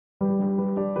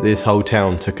This whole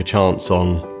town took a chance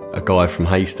on a guy from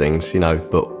Hastings,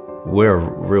 but we're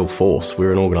a real force.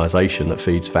 We're an organisation that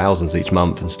feeds thousands each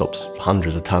month and stops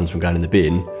hundreds of tonnes from going in the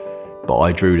bin, but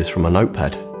I drew this from a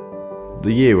notepad.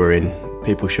 The year we're in,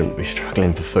 people shouldn't be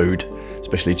struggling for food,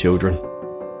 especially children.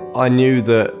 I knew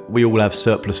that we all have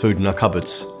surplus food in our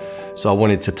cupboards, so I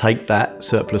wanted to take that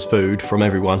surplus food from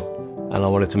everyone, and I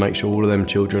wanted to make sure all of them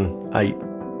children ate.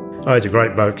 Oh, he's a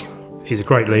great bloke. He's a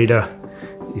great leader.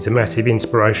 He's a massive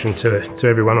inspiration to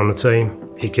everyone on the team.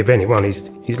 He'd give anyone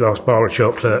his last bar of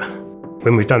chocolate.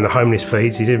 When we've done the homeless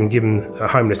feeds, he's even given a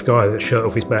homeless guy the shirt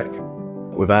off his back.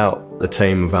 Without the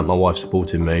team, without my wife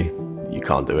supporting me, you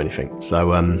can't do anything.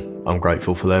 So I'm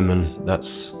grateful for them, and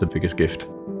that's the biggest gift.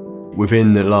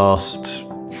 Within the last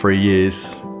 3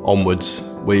 years onwards,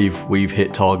 we've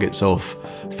hit targets of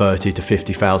 30 to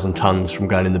 50,000 tonnes from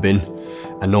going in the bin,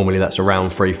 and normally that's around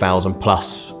 3,000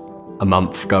 plus a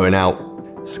month going out.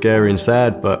 Scary and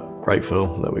sad, but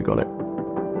grateful that we got it.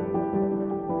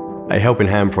 A Helping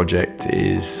Hand project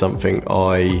is something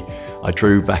I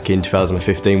drew back in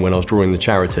 2015 when I was drawing the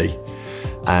charity,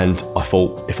 and I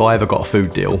thought if I ever got a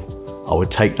food deal, I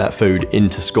would take that food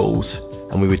into schools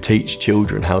and we would teach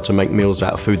children how to make meals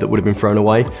out of food that would have been thrown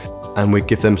away, and we'd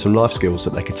give them some life skills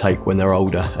that they could take when they're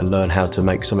older and learn how to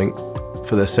make something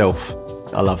for themselves.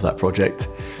 I love that project.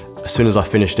 As soon as I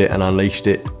finished it and unleashed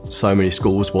it, so many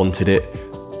schools wanted it.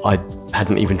 I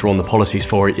hadn't even drawn the policies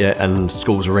for it yet, and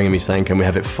schools were ringing me saying, can we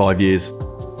have it for 5 years?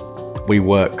 We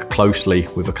work closely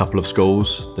with a couple of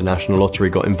schools. The National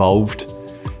Lottery got involved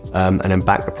and then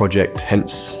backed the project,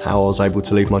 hence how I was able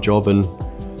to leave my job and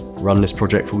run this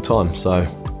project full time. So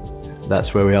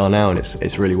that's where we are now, and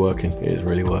it's really working. It is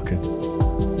really working.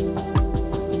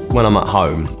 When I'm at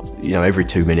home, every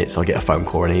 2 minutes I get a phone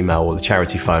call or an email, or the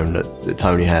charity phone that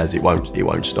Tony has, it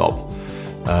won't stop.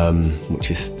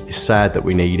 Which is sad that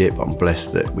we need it, but I'm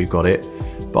blessed that we've got it.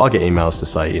 But I get emails to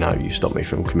say, you stopped me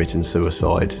from committing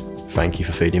suicide. Thank you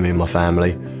for feeding me and my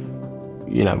family.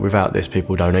 Without this,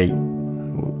 people don't eat.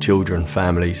 Children,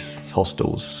 families,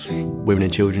 hostels, women in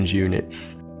children's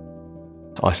units.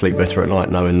 I sleep better at night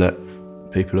knowing that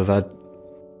people have had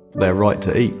their right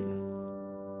to eat.